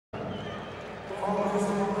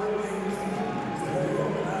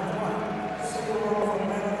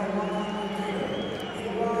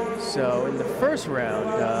So in the first round,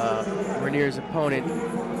 Riner's opponent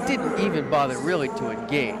didn't even bother really to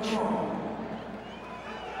engage.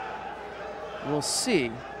 We'll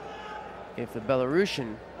see if the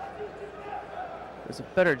Belarusian does a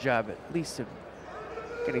better job, at least of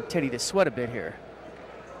getting Teddy to sweat a bit here.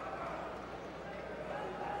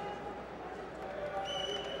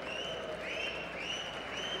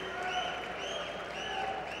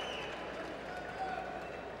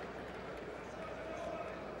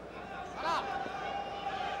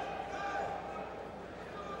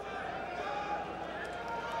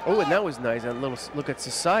 Oh, and that was nice. A little look at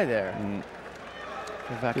Sasai there.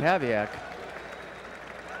 For Vakhaviak.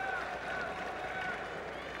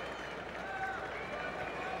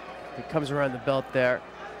 He comes around the belt there.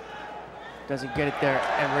 Doesn't get it there.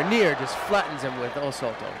 And Riner just flattens him with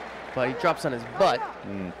Osalto. But he drops on his butt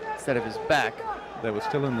instead of his back. They were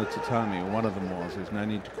still in the tatami. One of them was. There's no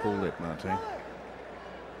need to call that mate. I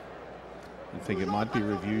think it might be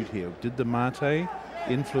reviewed here. Did the mate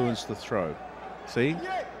influence the throw? See?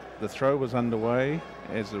 The throw was underway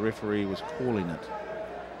as the referee was calling it.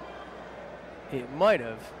 It might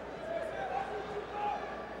have.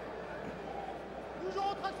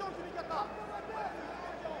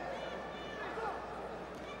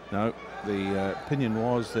 No, the opinion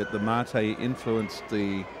was that the mate influenced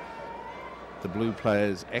the blue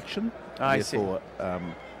player's action. I see.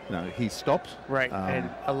 No, he stopped. Right,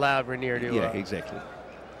 and allowed Riner to yeah, exactly.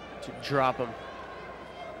 To drop him.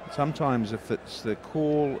 Sometimes if it's the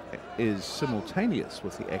call is simultaneous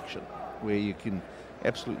with the action, where you can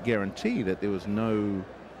absolutely guarantee that there was no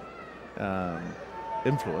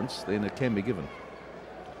influence, then it can be given.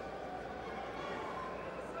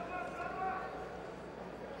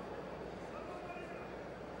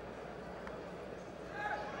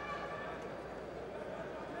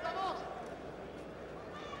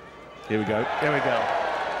 Here we go. There we go.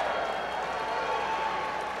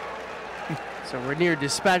 So Riner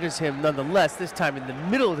dispatches him nonetheless, this time in the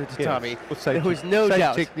middle of the tatami. Yes. There was no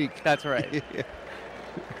doubt. Technique. That's right. Yeah.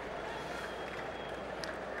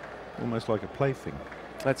 Almost like a plaything.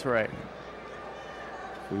 That's right.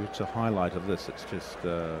 If we were to highlight of this, it's just...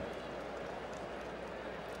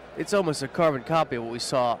 it's almost a carbon copy of what we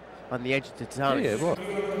saw on the edge of the tatami. Yeah, what?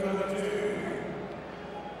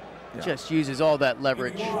 Just uses all that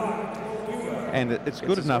leverage. And it's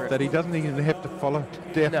good enough that he doesn't even have to follow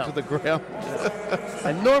down to the ground.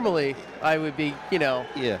 And normally I would be, you know,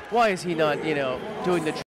 yeah. Why is he not, you know, doing the